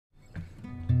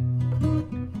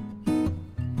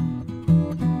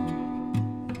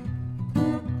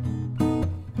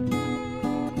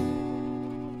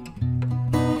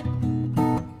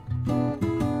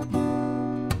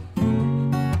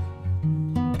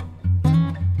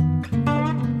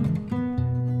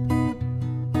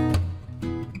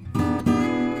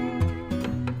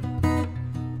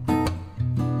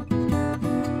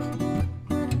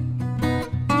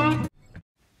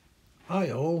Hi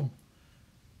all.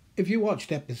 If you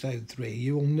watched episode 3,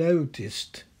 you will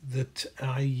noticed that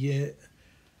I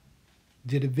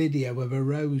did a video of a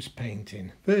rose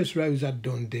painting. First rose I'd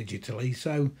done digitally,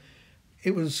 so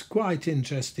it was quite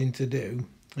interesting to do,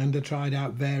 and I tried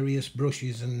out various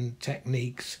brushes and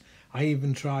techniques. I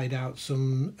even tried out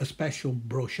a special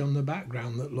brush on the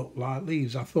background that looked like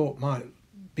leaves I thought might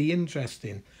be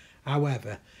interesting.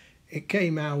 However,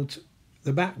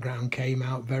 the background came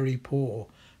out very poor,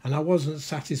 and I wasn't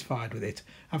satisfied with it.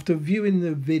 After viewing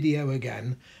the video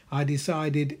again, I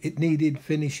decided it needed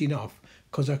finishing off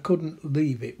because I couldn't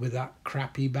leave it with that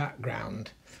crappy background.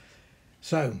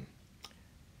 So,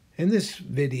 in this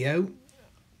video,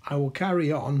 I will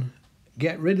carry on,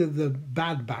 get rid of the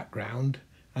bad background,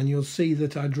 and you'll see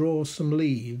that I draw some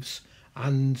leaves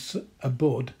and a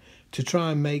bud to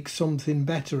try and make something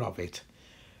better of it.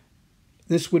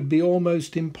 This would be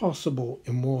almost impossible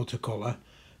in watercolour,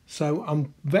 so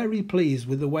I'm very pleased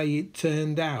with the way it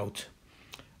turned out.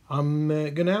 I'm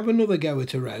going to have another go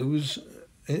at a rose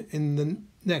in the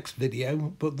next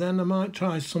video, but then I might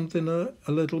try something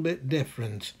a little bit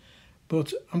different.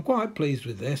 But I'm quite pleased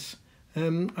with this.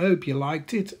 I hope you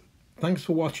liked it. Thanks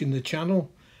for watching the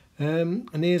channel, and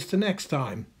here's to next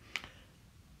time.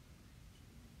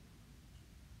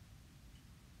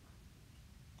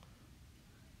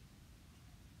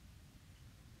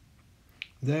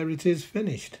 There it is,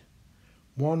 finished.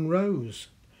 One rose.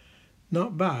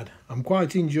 Not bad. I'm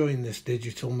quite enjoying this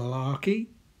digital malarkey.